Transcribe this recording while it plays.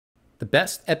The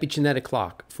best epigenetic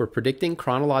clock for predicting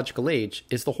chronological age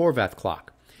is the Horvath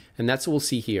clock, and that's what we'll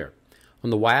see here.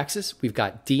 On the y-axis, we've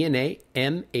got DNA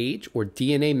M age, or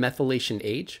DNA methylation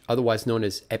age, otherwise known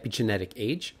as epigenetic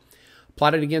age,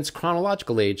 plotted against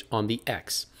chronological age on the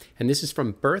x, and this is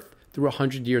from birth through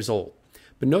 100 years old.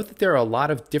 But note that there are a lot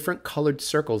of different colored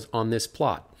circles on this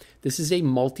plot. This is a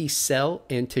multi-cell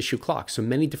and tissue clock, so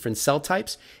many different cell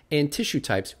types and tissue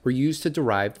types were used to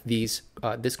derive this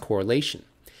correlation.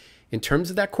 In terms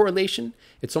of that correlation,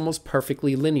 it's almost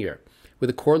perfectly linear, with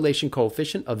a correlation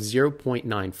coefficient of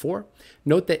 0.94.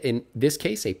 Note that in this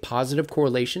case, a positive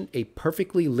correlation, a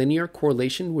perfectly linear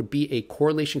correlation would be a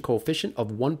correlation coefficient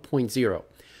of 1.0.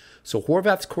 So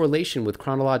Horvath's correlation with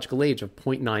chronological age of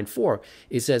 0.94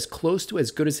 is as close to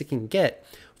as good as it can get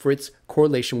for its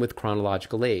correlation with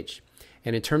chronological age.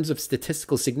 And in terms of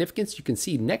statistical significance, you can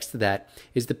see next to that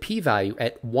is the p-value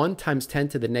at 1 × 10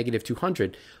 to the negative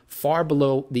 200, far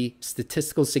below the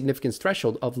statistical significance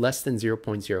threshold of less than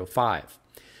 0.05.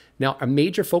 Now, a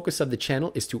major focus of the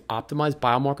channel is to optimize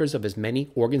biomarkers of as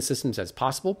many organ systems as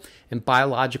possible, and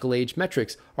biological age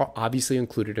metrics are obviously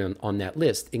included on that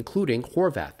list, including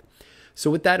Horvath. So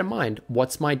with that in mind,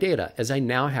 what's my data? As I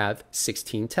now have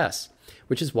 16 tests,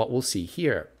 which is what we'll see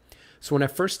here. So when I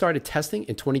first started testing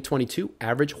in 2022,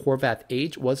 average Horvath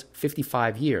age was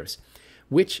 55 years,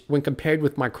 which when compared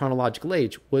with my chronological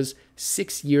age was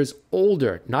 6 years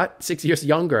older, not 6 years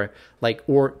younger, like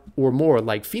or more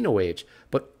like pheno age,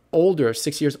 but older,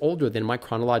 6 years older than my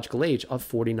chronological age of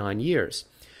 49 years.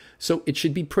 So it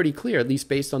should be pretty clear, at least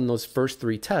based on those first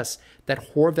 3 tests,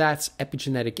 that Horvath's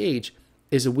epigenetic age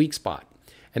is a weak spot.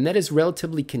 And that has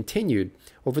relatively continued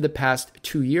over the past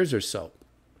 2 years or so.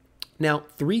 Now,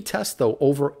 3 tests, though,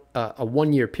 over a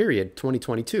 1-year period,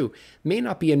 2022, may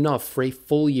not be enough for a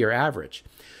full year average.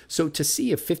 So to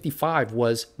see if 55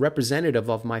 was representative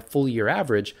of my full year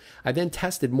average, I then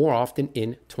tested more often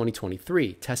in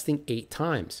 2023, testing 8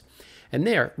 times. And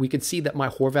there, we could see that my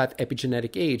Horvath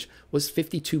epigenetic age was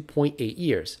 52.8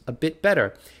 years, a bit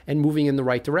better and moving in the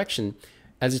right direction,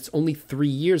 as it's only 3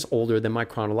 years older than my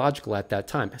chronological at that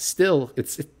time. Still,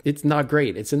 it's not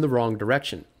great. It's in the wrong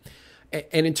direction.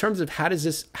 And in terms of how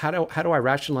do I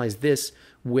rationalize this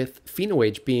with pheno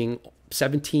age being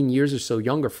 17 years or so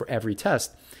younger for every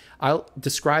test, I'll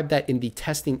describe that in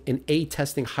a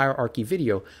testing hierarchy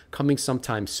video coming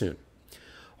sometime soon.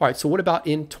 All right, so what about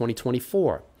in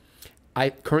 2024?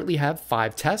 I currently have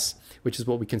 5 tests, which is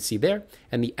what we can see there,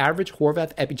 and the average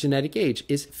Horvath epigenetic age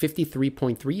is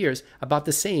 53.3 years, about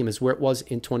the same as where it was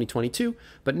in 2022,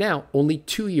 but now only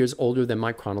 2 years older than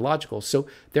my chronological. So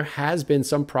there has been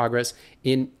some progress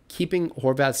in keeping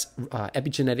Horvath's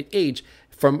epigenetic age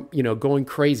from going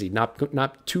crazy,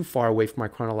 not too far away from my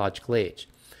chronological age.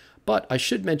 But I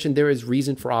should mention there is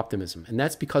reason for optimism, and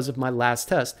that's because of my last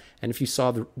test. And if you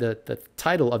saw the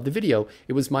title of the video,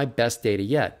 it was my best data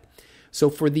yet. So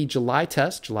for the July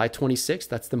test, July 26th,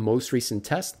 that's the most recent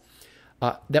test,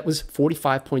 that was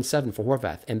 45.7 for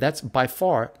Horvath. And that's by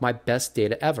far my best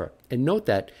data ever. And note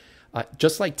that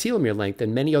just like telomere length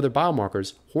and many other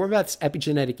biomarkers, Horvath's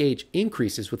epigenetic age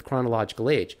increases with chronological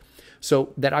age.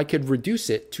 So that I could reduce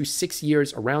it to 6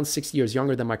 years, around 6 years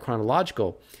younger than my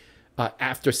chronological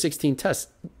after 16 tests,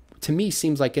 to me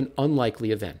seems like an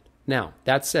unlikely event. Now,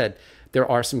 that said, there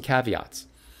are some caveats.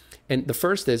 And the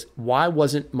first is, why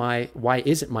isn't my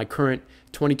current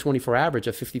 2024 average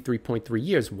of 53.3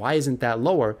 years, why isn't that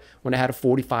lower when I had a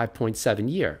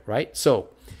 45.7 year, right? So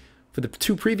for the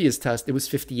 2 previous tests, it was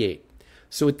 58.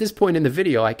 So at this point in the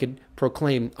video, I could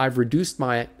proclaim I've reduced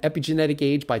my epigenetic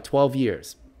age by 12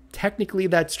 years. Technically,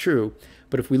 that's true,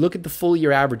 but if we look at the full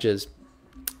year averages,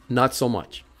 not so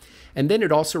much. And then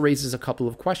it also raises a couple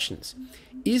of questions.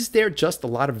 Is there just a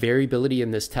lot of variability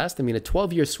in this test? I mean, a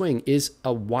 12-year swing is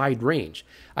a wide range.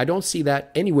 I don't see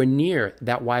that anywhere near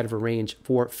that wide of a range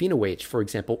for pheno age, for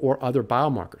example, or other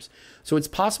biomarkers. So it's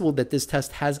possible that this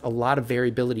test has a lot of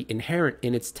variability inherent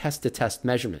in its test-to-test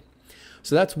measurement.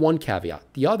 So that's one caveat.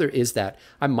 The other is that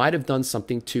I might have done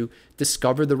something to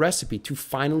discover the recipe to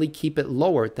finally keep it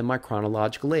lower than my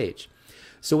chronological age.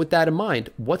 So with that in mind,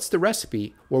 what's the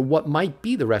recipe, or what might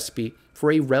be the recipe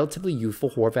for a relatively youthful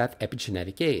Horvath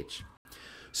epigenetic age?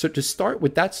 So to start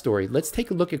with that story, let's take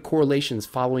a look at correlations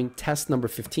following test number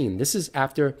 15. This is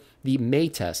after the May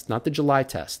test, not the July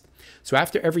test. So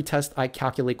after every test, I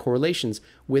calculate correlations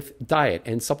with diet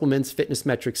and supplements, fitness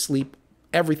metrics, sleep,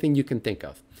 everything you can think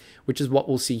of, which is what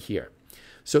we'll see here.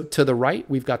 So to the right,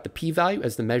 we've got the p-value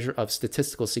as the measure of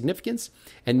statistical significance.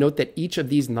 And note that each of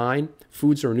these 9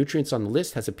 foods or nutrients on the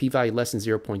list has a p-value less than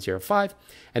 0.05.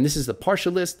 And this is the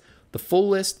partial list. The full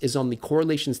list is on the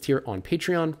correlations tier on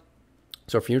Patreon.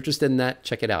 So if you're interested in that,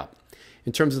 check it out.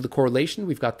 In terms of the correlation,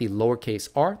 we've got the lowercase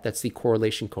r, that's the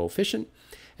correlation coefficient.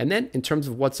 And then in terms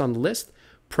of what's on the list,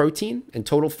 protein and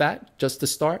total fat, just to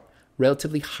start,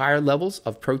 relatively higher levels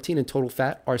of protein and total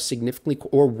fat are significantly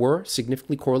or were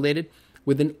significantly correlated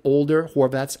with an older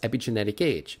Horvath's epigenetic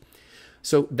age.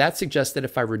 So that suggests that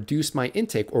if I reduce my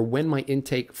intake, or when my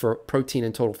intake for protein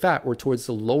and total fat were towards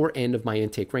the lower end of my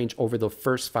intake range over the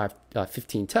first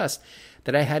 15 tests,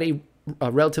 that I had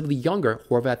a relatively younger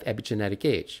Horvath epigenetic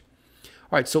age.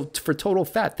 All right, so for total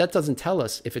fat, that doesn't tell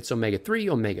us if it's omega-3,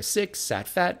 omega-6, sat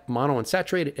fat,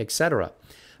 monounsaturated, etc.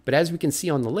 But as we can see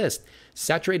on the list,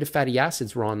 saturated fatty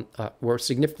acids were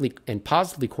significantly and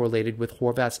positively correlated with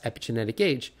Horvath's epigenetic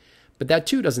age. But that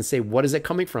too doesn't say what is it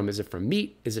coming from. Is it from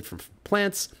meat? Is it from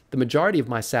plants? The majority of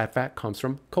my sat fat comes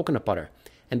from coconut butter.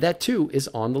 And that too is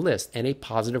on the list and a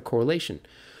positive correlation.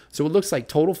 So it looks like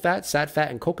total fat, sat fat,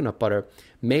 and coconut butter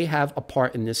may have a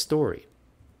part in this story.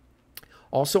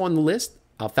 Also on the list,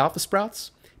 alfalfa sprouts,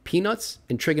 peanuts,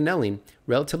 and trigonelline,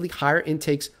 relatively higher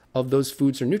intakes of those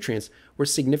foods or nutrients, were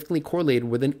significantly correlated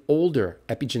with an older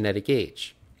epigenetic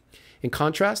age. In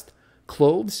contrast,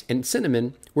 cloves and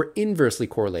cinnamon were inversely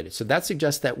correlated. So that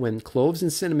suggests that when cloves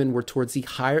and cinnamon were towards the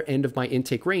higher end of my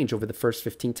intake range over the first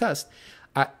 15 tests,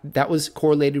 that was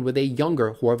correlated with a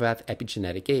younger Horvath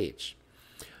epigenetic age.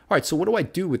 All right, so what do I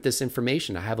do with this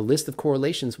information? I have a list of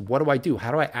correlations. What do I do?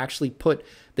 How do I actually put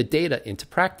the data into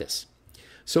practice?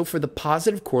 So for the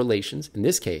positive correlations, in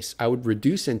this case, I would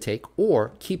reduce intake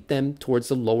or keep them towards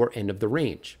the lower end of the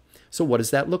range. So what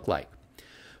does that look like?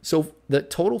 So the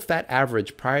total fat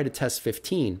average prior to test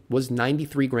 15 was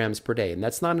 93 grams per day, and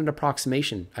that's not an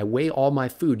approximation. I weigh all my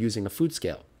food using a food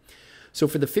scale. So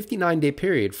for the 59-day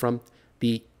period from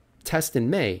the test in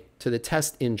May to the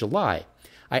test in July,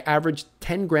 I averaged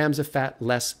 10 grams of fat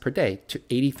less per day to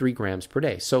 83 grams per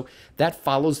day. So that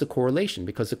follows the correlation,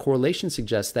 because the correlation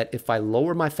suggests that if I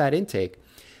lower my fat intake,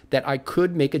 that I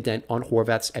could make a dent on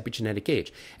Horvath's epigenetic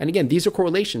age. And again, these are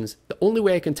correlations. The only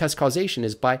way I can test causation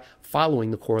is by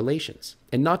following the correlations,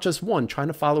 and not just one, trying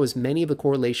to follow as many of the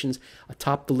correlations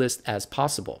atop the list as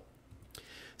possible.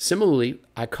 Similarly,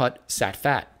 I cut sat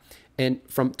fat, and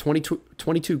from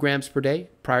 22 grams per day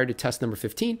prior to test number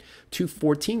 15 to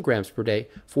 14 grams per day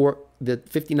for the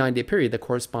 59-day period that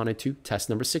corresponded to test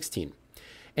number 16.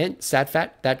 And sat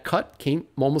fat, that cut came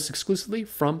almost exclusively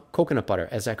from coconut butter,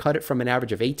 as I cut it from an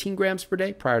average of 18 grams per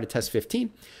day prior to test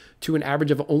 15 to an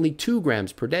average of only 2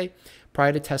 grams per day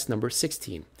prior to test number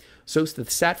 16. So the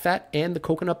sat fat and the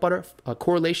coconut butter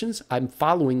correlations, I'm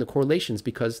following the correlations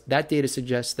because that data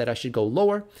suggests that I should go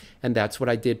lower, and that's what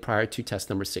I did prior to test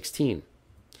number 16.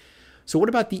 So what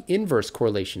about the inverse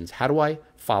correlations? How do I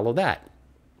follow that?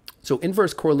 So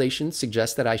inverse correlations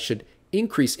suggest that I should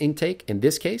increase intake in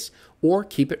this case, or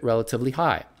keep it relatively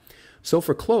high. So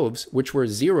for cloves, which were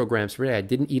 0 grams per day, I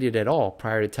didn't eat it at all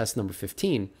prior to test number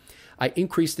 15, I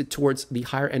increased it towards the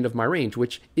higher end of my range,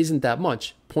 which isn't that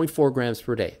much, 0.4 grams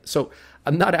per day. So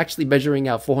I'm not actually measuring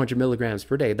out 400 milligrams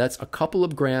per day. That's a couple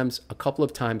of grams, a couple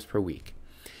of times per week.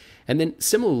 And then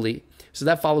similarly, so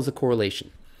that follows the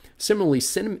correlation. Similarly,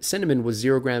 cinnamon was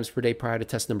 0 grams per day prior to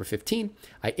test number 15.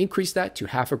 I increased that to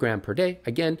half a gram per day.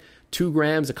 Again, 2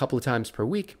 grams a couple of times per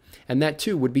week. And that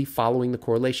too would be following the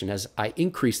correlation as I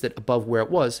increased it above where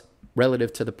it was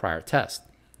relative to the prior test.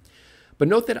 But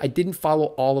note that I didn't follow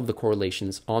all of the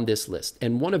correlations on this list,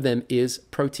 and one of them is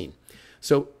protein.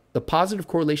 So the positive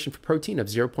correlation for protein of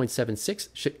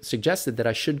 0.76 suggested that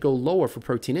I should go lower for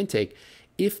protein intake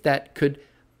if that could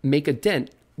make a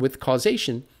dent with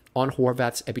causation on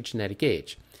Horvath's epigenetic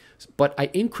age. But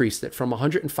I increased it from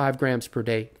 105 grams per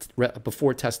day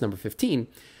before test number 15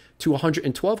 to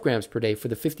 112 grams per day for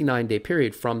the 59-day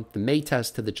period from the May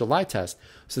test to the July test,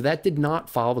 so that did not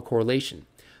follow the correlation.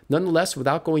 Nonetheless,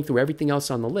 without going through everything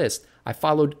else on the list, I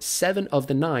followed 7 of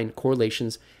the 9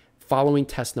 correlations following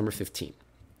test number 15.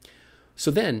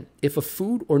 So then, if a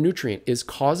food or nutrient is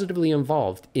causatively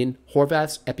involved in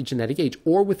Horvath's epigenetic age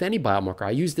or with any biomarker,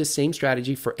 I use this same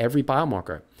strategy for every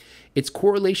biomarker, its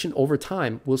correlation over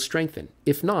time will strengthen.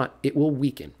 If not, it will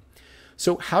weaken.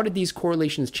 So how did these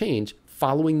correlations change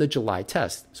following the July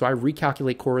test? So I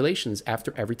recalculate correlations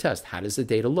after every test. How does the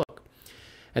data look?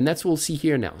 And that's what we'll see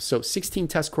here now. So 16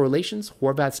 test correlations,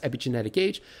 Horvath's epigenetic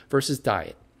age versus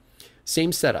diet.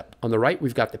 Same setup. On the right,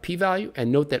 we've got the p-value,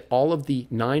 and note that all of the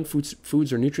 9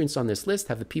 foods or nutrients on this list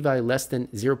have the p-value less than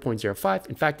 0.05.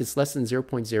 In fact, it's less than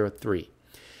 0.03.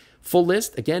 Full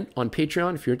list, again, on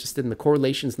Patreon, if you're interested in the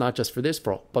correlations, not just for this,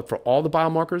 but for all the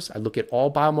biomarkers. I look at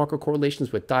all biomarker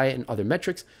correlations with diet and other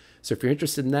metrics. So if you're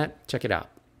interested in that, check it out.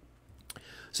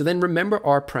 So then remember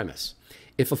our premise.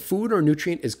 If a food or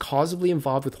nutrient is causally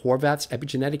involved with Horvath's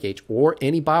epigenetic age or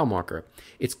any biomarker,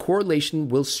 its correlation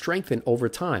will strengthen over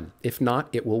time. If not,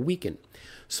 it will weaken.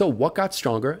 So what got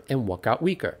stronger and what got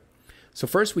weaker? So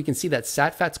first we can see that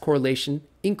sat-fat's correlation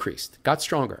increased, got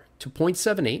stronger to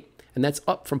 0.78, and that's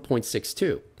up from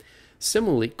 0.62.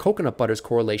 Similarly, coconut butter's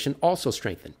correlation also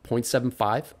strengthened,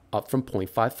 0.75 up from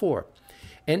 0.54.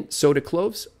 And soda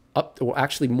cloves up, or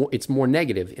actually more, it's more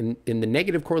negative. In the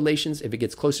negative correlations, if it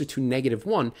gets closer to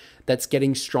 -1, that's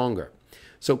getting stronger.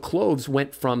 So cloves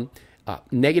went from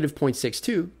negative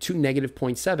 0.62 to negative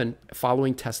 0.7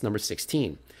 following test number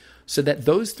 16. So that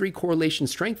those three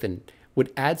correlations strengthened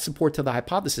would add support to the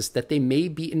hypothesis that they may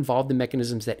be involved in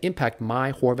mechanisms that impact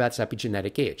my Horvath's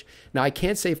epigenetic age. Now, I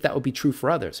can't say if that would be true for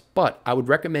others, but I would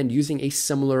recommend using a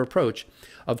similar approach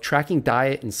of tracking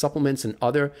diet and supplements and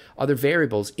other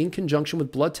variables in conjunction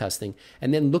with blood testing,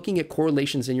 and then looking at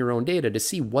correlations in your own data to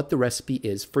see what the recipe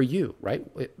is for you, right?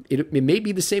 It may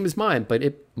be the same as mine, but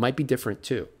it might be different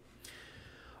too.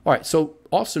 All right, so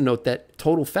also note that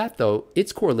total fat, though,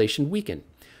 its correlation weakened.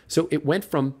 So it went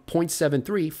from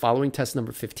 0.73 following test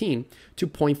number 15 to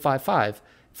 0.55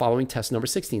 following test number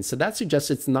 16. So that suggests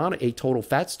it's not a total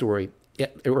fat story,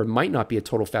 or it might not be a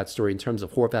total fat story in terms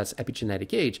of Horvath's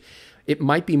epigenetic age. It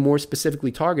might be more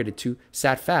specifically targeted to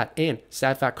sat fat and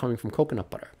sat fat coming from coconut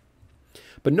butter.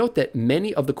 But note that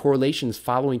many of the correlations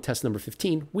following test number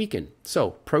 15 weakened.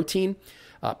 So protein,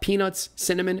 peanuts,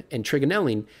 cinnamon, and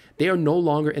trigonelline, they are no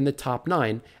longer in the top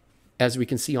 9, as we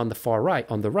can see on the far right,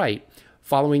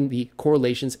 following the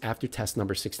correlations after test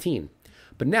number 16.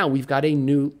 But now we've got a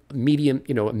new medium,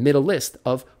 a middle list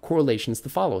of correlations to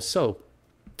follow. So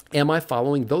am I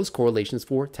following those correlations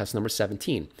for test number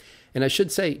 17? And I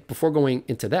should say, before going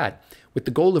into that, with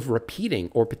the goal of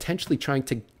repeating or potentially trying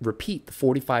to repeat the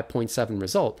 45.7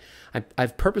 result,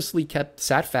 I've purposely kept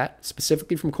sat fat,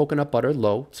 specifically from coconut butter,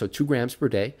 low, so 2 grams per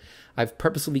day. I've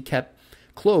purposely kept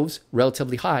cloves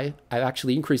relatively high. I've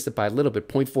actually increased it by a little bit,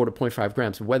 0.4 to 0.5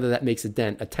 grams. Whether that makes a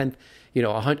dent,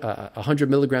 100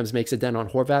 milligrams makes a dent on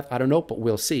Horvath, I don't know, but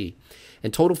we'll see.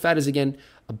 And total fat is, again,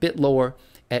 a bit lower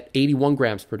at 81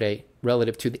 grams per day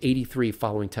relative to the 83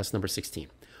 following test number 16.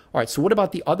 All right, so what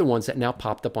about the other ones that now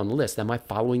popped up on the list? Am I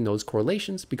following those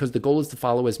correlations? Because the goal is to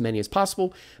follow as many as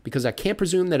possible, because I can't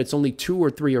presume that it's only 2 or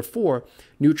 3 or 4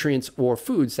 nutrients or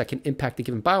foods that can impact a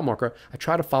given biomarker. I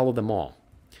try to follow them all.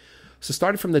 So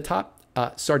starting from the top,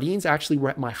 sardines actually were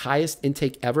at my highest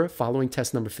intake ever following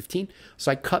test number 15.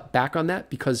 So I cut back on that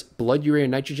because blood urea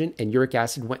nitrogen and uric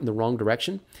acid went in the wrong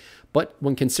direction. But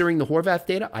when considering the Horvath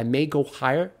data, I may go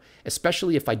higher,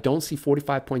 especially if I don't see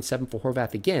 45.7 for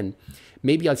Horvath again.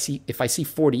 Maybe if I see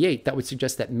 48, that would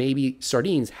suggest that maybe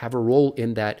sardines have a role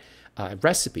in that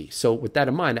recipe. So with that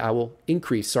in mind, I will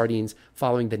increase sardines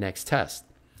following the next test.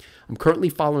 I'm currently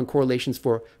following correlations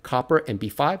for copper and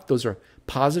B5. Those are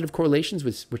positive correlations,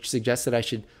 which suggests that I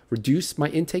should reduce my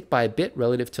intake by a bit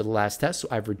relative to the last test. So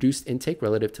I've reduced intake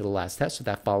relative to the last test, so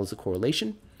that follows the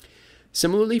correlation.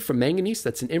 Similarly, for manganese,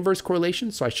 that's an inverse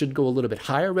correlation, so I should go a little bit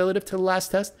higher relative to the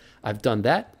last test. I've done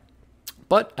that,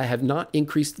 but I have not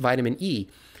increased vitamin E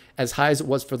as high as it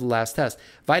was for the last test.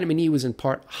 Vitamin E was in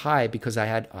part high because I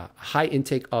had a high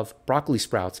intake of broccoli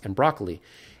sprouts and broccoli.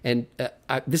 And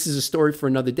this is a story for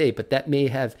another day, but that may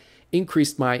have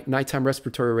increased my nighttime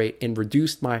respiratory rate and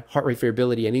reduced my heart rate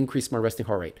variability and increased my resting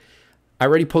heart rate. I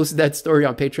already posted that story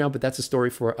on Patreon, but that's a story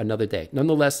for another day.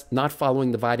 Nonetheless, not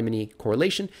following the vitamin E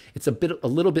correlation, it's a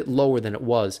little bit lower than it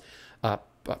was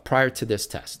prior to this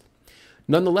test.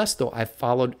 Nonetheless, though, I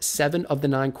followed 7 of the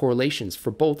 9 correlations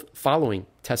for both following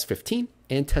test 15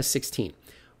 and test 16.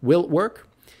 Will it work?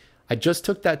 I just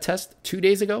took that test 2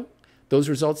 days ago. Those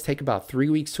results take about 3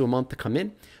 weeks to a month to come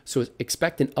in. So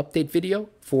expect an update video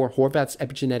for Horvath's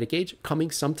epigenetic age coming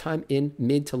sometime in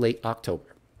mid to late October.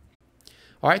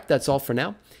 All right, that's all for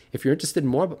now. If you're interested in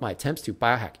more about my attempts to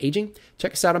biohack aging,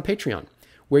 check us out on Patreon,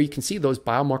 where you can see those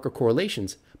biomarker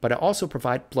correlations, but I also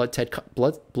provide blood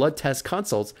test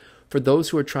consults for those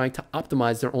who are trying to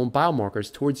optimize their own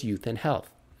biomarkers towards youth and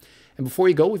health. And before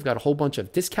you go, we've got a whole bunch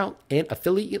of discount and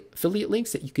affiliate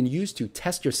links that you can use to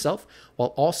test yourself while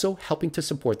also helping to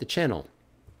support the channel,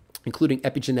 including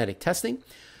epigenetic testing,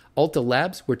 Ulta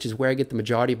Labs, which is where I get the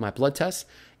majority of my blood tests,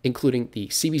 including the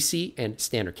CBC and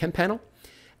standard chem panel,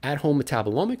 at-home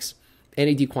metabolomics,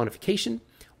 NAD quantification,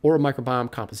 oral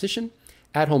microbiome composition,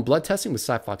 at-home blood testing with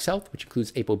Cyflox Health, which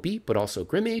includes ApoB, but also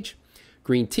GrimAge,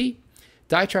 green tea,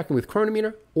 diet tracking with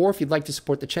Chronometer, or if you'd like to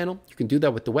support the channel, you can do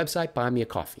that with the website Buy Me a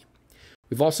Coffee.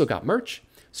 We've also got merch,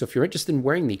 so if you're interested in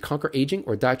wearing the ConquerAging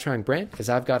or Diet Trying brand, as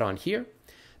I've got on here,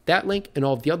 that link and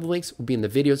all of the other links will be in the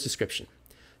video's description.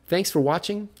 Thanks for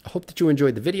watching. I hope that you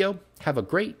enjoyed the video, Have a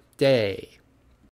great day.